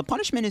breaking, so the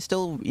punishment is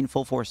still in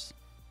full force.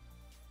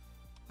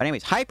 But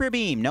anyways, Hyper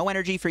Beam. No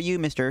energy for you,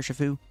 Mr.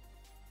 Urshifu.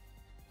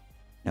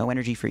 No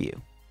energy for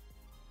you.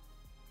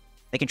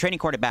 They can Training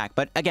Court it back.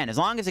 But again, as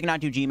long as they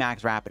cannot do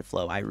G-Max Rapid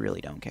Flow, I really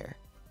don't care.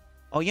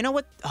 Oh, you know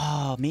what?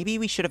 Oh, maybe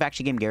we should have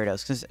actually given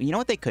Gyarados. Because you know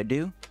what they could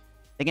do?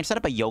 They can set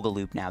up a Yoga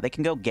Loop now. They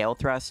can go Gale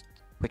Thrust,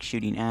 Quick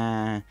Shooting.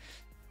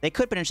 They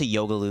could potentially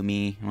Yoga Loop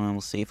me. Well,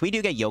 we'll see. If we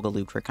do get Yoga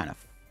Looped, we're kind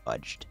of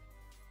fudged.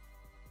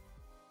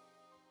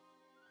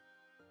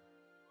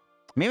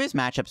 Maybe this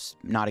matchup's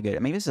not a good...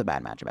 Maybe this is a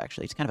bad matchup,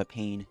 actually. It's kind of a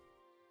pain.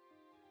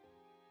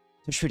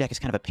 The Shrew deck is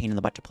kind of a pain in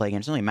the butt to play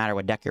against. It doesn't really matter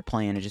what deck you're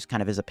playing. It just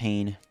kind of is a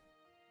pain.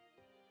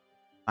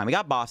 Fine, we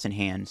got boss in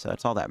hand, so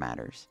that's all that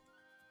matters.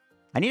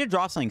 I need to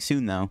draw something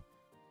soon, though.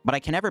 But I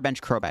can never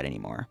bench Crobat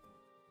anymore.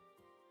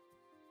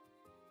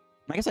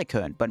 I guess I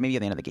could, but maybe at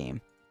the end of the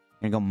game.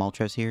 I'm going to go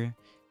Moltres here.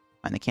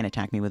 Fine, they can't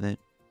attack me with it.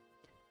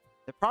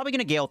 They're probably going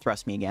to Gale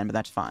Thrust me again, but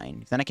that's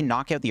fine. Then I can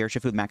knock out the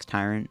Urshifu with Max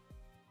Tyrant.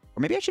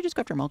 Or maybe I should just go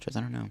after Moltres.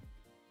 I don't know.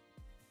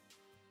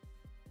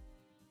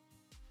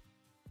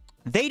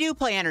 They do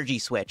play Energy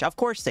Switch. Of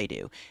course they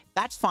do.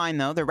 That's fine,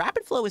 though. The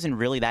Rapid Flow isn't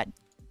really that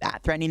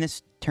threatening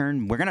this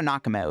turn. We're going to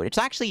knock him out. It's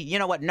actually, you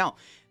know what? No.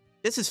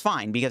 This is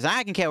fine, because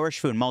I can KO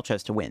Urshifu and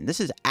Moltres to win. This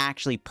is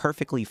actually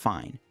perfectly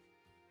fine.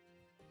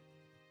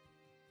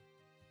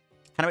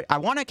 I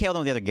want to KO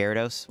them with the other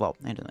Gyarados. Well,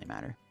 it doesn't really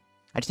matter.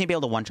 I just need to be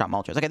able to one-shot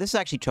Moltres. Okay, this is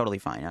actually totally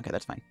fine. Okay,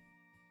 that's fine.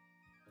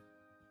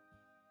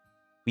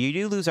 We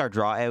do lose our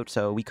draw out,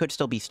 so we could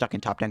still be stuck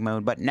in top deck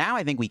mode, but now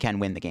I think we can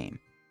win the game.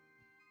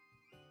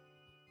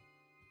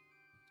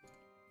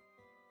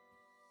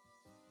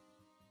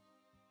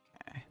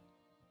 Okay.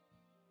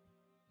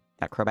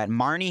 Got Crobat.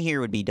 Marnie here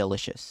would be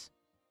delicious.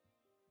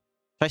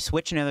 Should I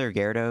switch another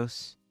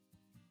Gyarados?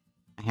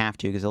 I have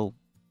to, because they'll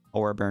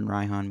Aura Burn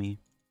Raihan me.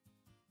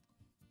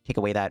 Take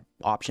away that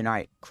option. All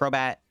right,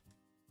 Crobat.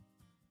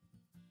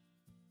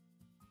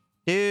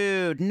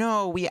 Dude,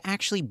 no, we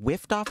actually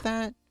whiffed off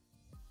that?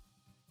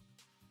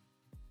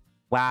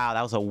 Wow,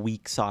 that was a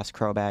weak sauce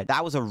Crobat.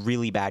 That was a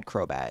really bad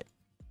Crobat.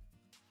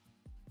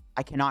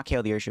 I cannot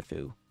KO the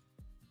Urshifu.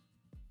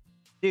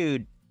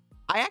 Dude,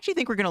 I actually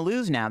think we're going to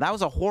lose now. That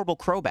was a horrible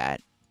Crobat.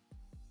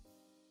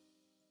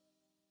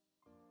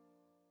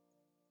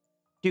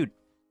 Dude,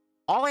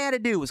 all I had to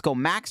do was go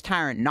Max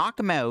Tyrant, knock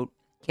him out,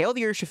 KO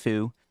the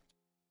Urshifu,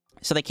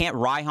 so they can't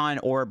Raihan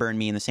Aura Burn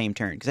me in the same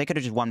turn. Because they could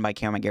have just won by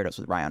KO my Gyarados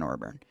with Raihan Aura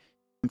Burn.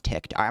 I'm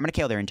ticked. All right, I'm going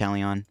to KO their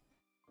Inteleon.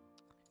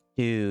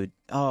 Dude,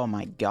 oh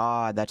my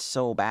god, that's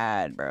so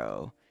bad,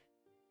 bro.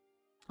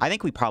 I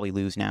think we probably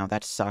lose now.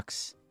 That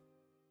sucks.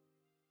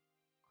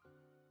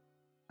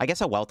 I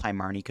guess a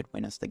well-timed Marnie could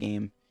win us the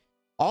game.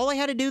 All I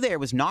had to do there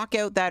was knock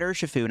out that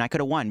Urshifu, and I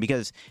could have won,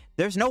 because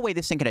there's no way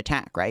this thing could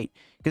attack, right?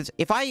 Because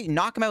if I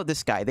knock him out with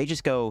this guy, they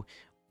just go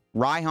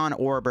Raihan,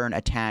 Aura Burn,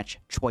 attach,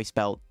 Choice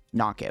Belt,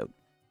 knockout.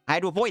 I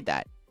had to avoid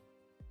that.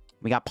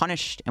 We got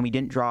punished, and we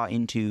didn't draw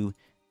into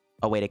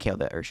a way to kill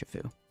the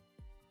Urshifu.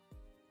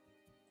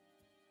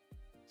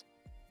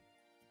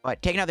 But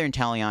take another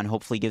Inteleon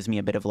hopefully gives me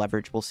a bit of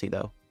leverage. We'll see,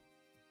 though.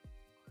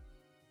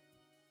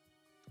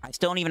 I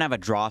still don't even have a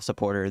draw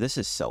supporter. This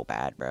is so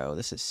bad, bro.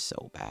 This is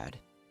so bad.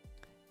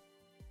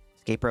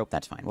 Escape Rope,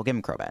 that's fine. We'll give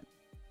him Crobat.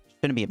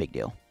 Shouldn't be a big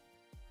deal.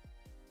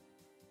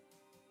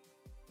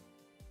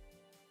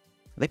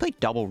 They play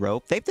double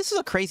Rope. This is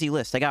a crazy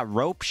list. They got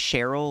Rope,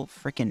 Cheryl,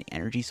 freaking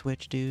Energy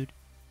Switch, dude.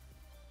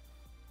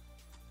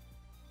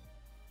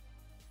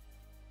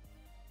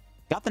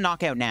 Got the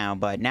knockout now,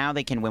 but now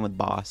they can win with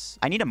Boss.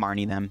 I need to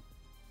Marnie them.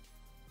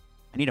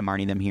 I need to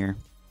Marnie them here.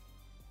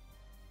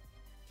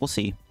 We'll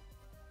see.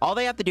 All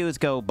they have to do is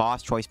go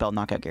Boss, Choice Belt,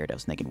 knock out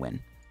Gyarados, and they can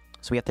win.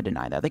 So we have to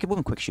deny that. They could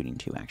win Quick Shooting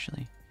too,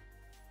 actually.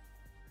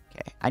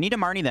 Okay, I need to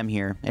Marnie them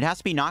here. It has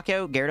to be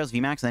knockout Gyarados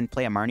VMAX, and then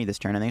play a Marnie this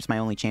turn. I think it's my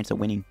only chance of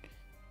winning.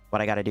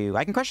 What I gotta do.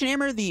 I can Crushing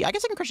Hammer the... I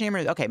guess I can Crushing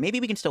Hammer... Okay, maybe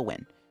we can still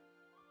win.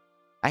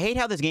 I hate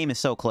how this game is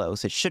so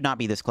close. It should not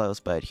be this close,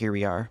 but here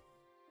we are.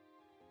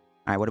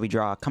 Alright, what do we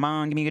draw? Come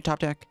on, give me a good top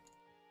deck.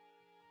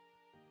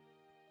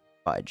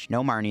 Fudge.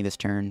 No Marnie this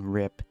turn.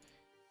 Rip.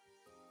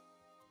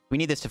 We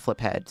need this to flip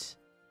heads.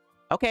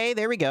 Okay,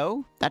 there we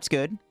go. That's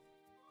good.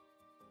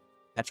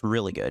 That's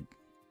really good.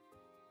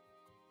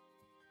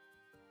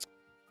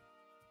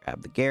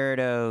 Grab the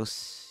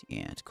Gyarados.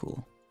 Yeah, it's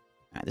cool.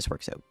 Alright, this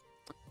works out.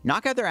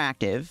 Knock out their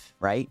active,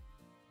 right?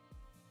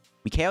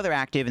 We KO their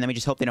active, and then we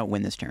just hope they don't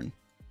win this turn.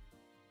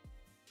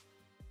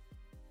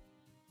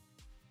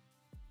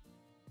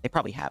 They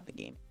probably have the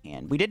game in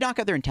hand. We did knock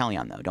out their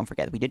Inteleon, though. Don't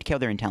forget. We did kill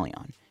their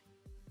Inteleon.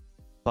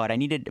 But I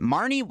needed...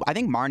 Marnie... I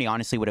think Marnie,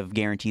 honestly, would have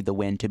guaranteed the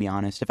win, to be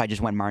honest, if I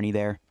just went Marnie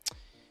there.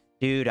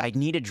 Dude, I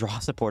needed draw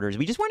supporters.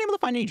 We just weren't able to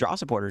find any draw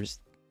supporters.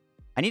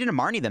 I needed to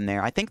Marnie them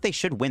there. I think they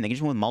should win. They can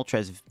just win with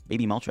Moltres,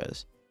 baby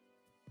Moltres.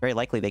 Very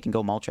likely they can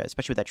go Moltres,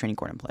 especially with that Training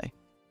Court in play.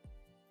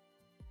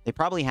 They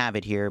probably have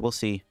it here. We'll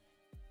see.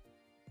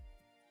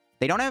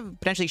 They don't have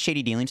potentially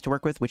shady dealings to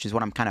work with, which is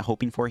what I'm kind of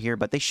hoping for here,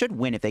 but they should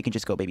win if they can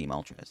just go baby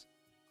Moltres.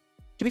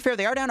 To be fair,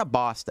 they are down a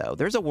boss, though.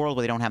 There's a world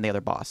where they don't have the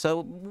other boss,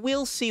 so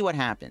we'll see what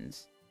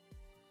happens.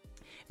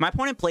 If my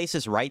opponent plays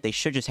this right, they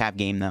should just have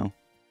game, though.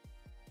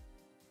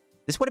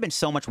 This would have been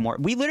so much more.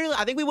 We literally,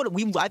 I think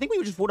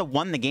we just would have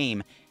won the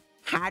game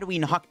had we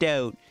knocked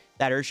out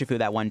that Urshifu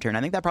that one turn.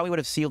 I think that probably would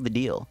have sealed the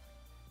deal.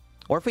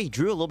 Or if we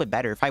drew a little bit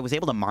better, if I was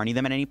able to Marnie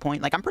them at any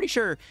point. Like, I'm pretty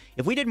sure,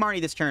 if we did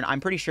Marnie this turn, I'm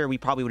pretty sure we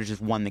probably would have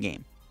just won the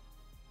game.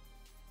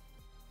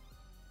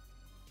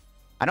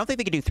 I don't think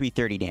they could do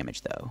 330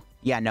 damage, though.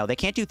 Yeah, no, they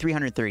can't do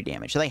 330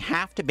 damage. So they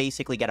have to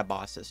basically get a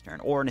boss this turn,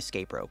 or an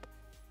escape rope.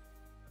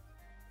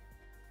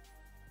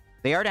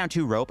 They are down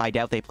 2 rope. I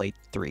doubt they played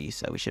 3,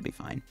 so we should be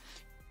fine.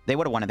 They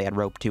would have won if they had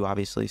rope too,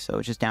 obviously, so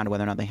it's just down to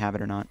whether or not they have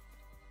it or not.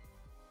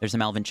 There's a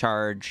Melvin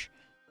charge.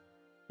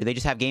 Do they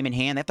just have game in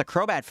hand? They have the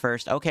Crobat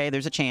first. Okay,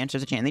 there's a chance.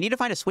 There's a chance. They need to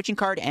find a switching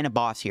card and a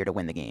boss here to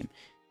win the game.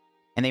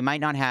 And they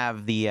might not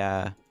have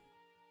the,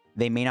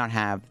 they may not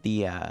have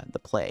the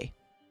play.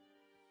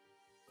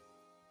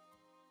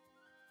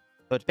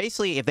 So it's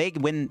basically, if they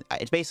win,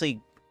 it's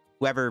basically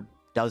whoever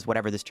does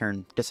whatever this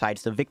turn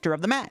decides the victor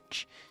of the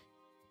match.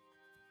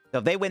 So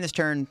if they win this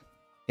turn,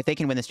 if they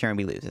can win this turn,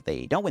 we lose. If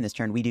they don't win this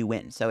turn, we do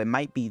win. So it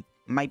might be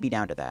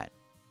down to that.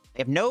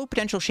 They have no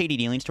potential shady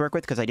dealings to work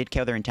with because I did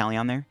kill their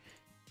Inteleon there.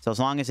 So as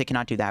long as they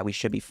cannot do that, we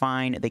should be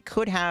fine. They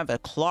could have a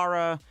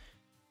Clara,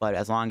 but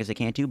as long as they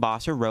can't do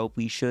boss or rope,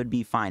 we should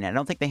be fine. And I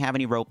don't think they have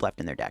any rope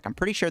left in their deck. I'm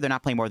pretty sure they're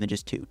not playing more than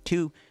just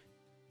 2.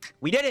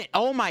 We did it!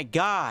 Oh my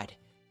god!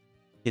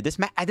 Dude, this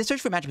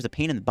Search for matchup was a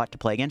pain in the butt to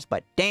play against,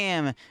 but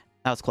damn, that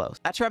was close.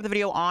 That's wrap the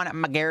video on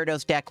my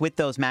Gyarados deck with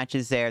those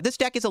matches there. This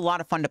deck is a lot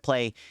of fun to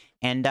play,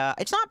 and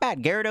it's not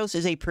bad. Gyarados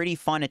is a pretty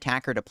fun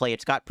attacker to play.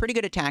 It's got pretty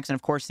good attacks, and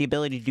of course, the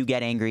ability to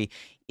get angry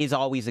is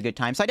always a good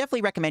time. So I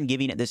definitely recommend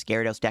giving this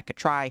Gyarados deck a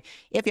try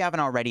if you haven't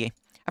already.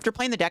 After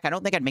playing the deck, I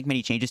don't think I'd make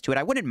many changes to it.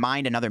 I wouldn't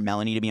mind another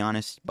Melony, to be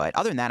honest. But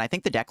other than that, I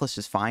think the deck list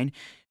is fine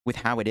with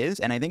how it is,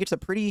 and I think it's a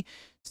pretty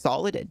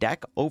solid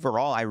deck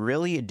overall. I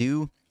really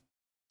do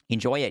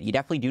enjoy it. You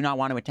definitely do not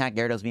want to attack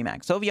Gyarados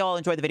VMAX. So if you all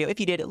enjoyed the video, if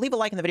you did, leave a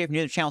like in the video if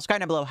you're new to the channel. Subscribe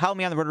down below. Help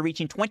me on the road to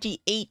reaching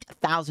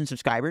 28,000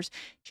 subscribers.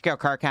 Check out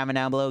card comment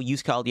down below.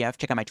 Use code LDF.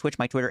 Check out my Twitch,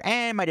 my Twitter,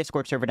 and my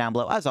Discord server down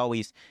below, as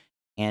always.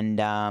 And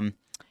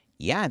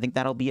yeah, I think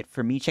that'll be it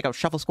for me. Check out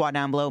Shuffle Squad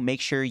down below.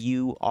 Make sure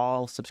you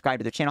all subscribe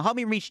to their channel. Help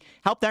them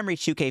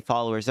reach 2K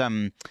followers.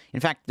 In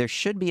fact, there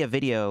should be a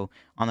video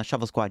on the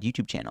Shuffle Squad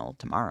YouTube channel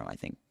tomorrow, I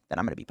think, that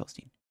I'm going to be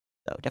posting.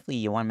 So definitely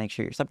you want to make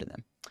sure you're subbed to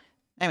them.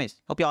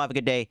 Anyways, hope you all have a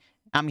good day.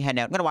 I'm heading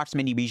out. I'm going to watch some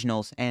indie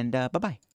regionals, and bye-bye.